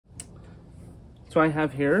So I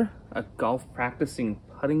have here a golf practicing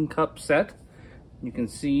putting cup set. You can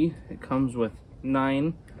see it comes with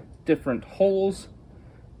 9 different holes.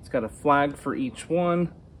 It's got a flag for each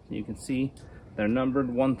one. You can see they're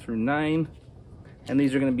numbered 1 through 9. And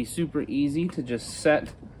these are going to be super easy to just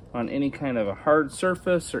set on any kind of a hard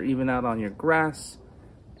surface or even out on your grass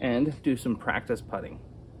and do some practice putting.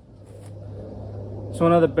 So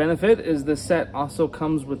another benefit is this set also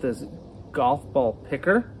comes with this golf ball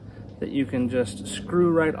picker that you can just screw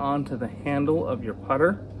right onto the handle of your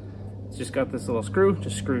putter. It's just got this little screw,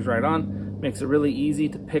 just screws right on. Makes it really easy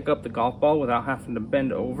to pick up the golf ball without having to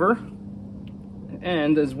bend over.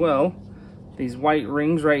 And as well, these white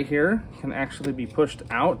rings right here can actually be pushed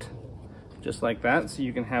out just like that, so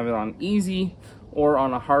you can have it on easy or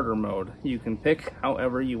on a harder mode. You can pick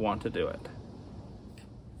however you want to do it.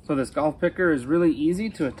 So this golf picker is really easy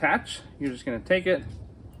to attach. You're just going to take it,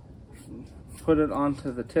 put it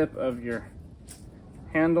onto the tip of your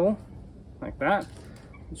handle like that,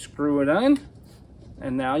 screw it in,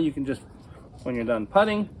 and now you can just, when you're done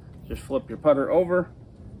putting, just flip your putter over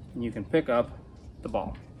and you can pick up the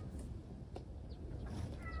ball.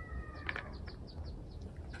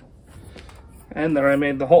 And there I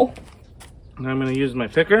made the hole. Now I'm going to use my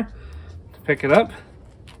picker to pick it up.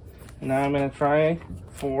 And now I'm going to try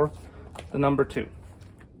for the number 2.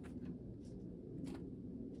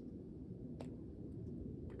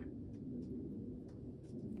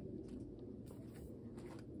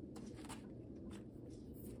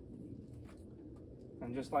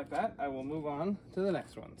 And just like that, I will move on to the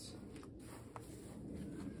next ones.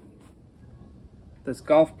 This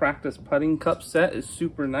golf practice putting cup set is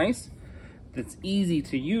super nice. It's easy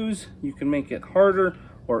to use. You can make it harder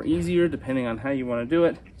or easier depending on how you want to do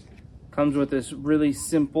it. Comes with this really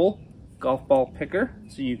simple golf ball picker,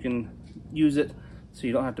 so you can use it so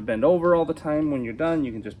you don't have to bend over all the time. When you're done,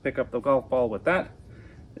 you can just pick up the golf ball with that.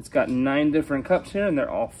 It's got 9 different cups here and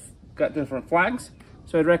they're all got different flags.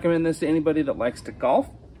 So I'd recommend this to anybody that likes to golf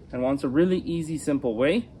and wants a really easy, simple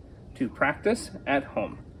way to practice at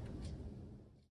home.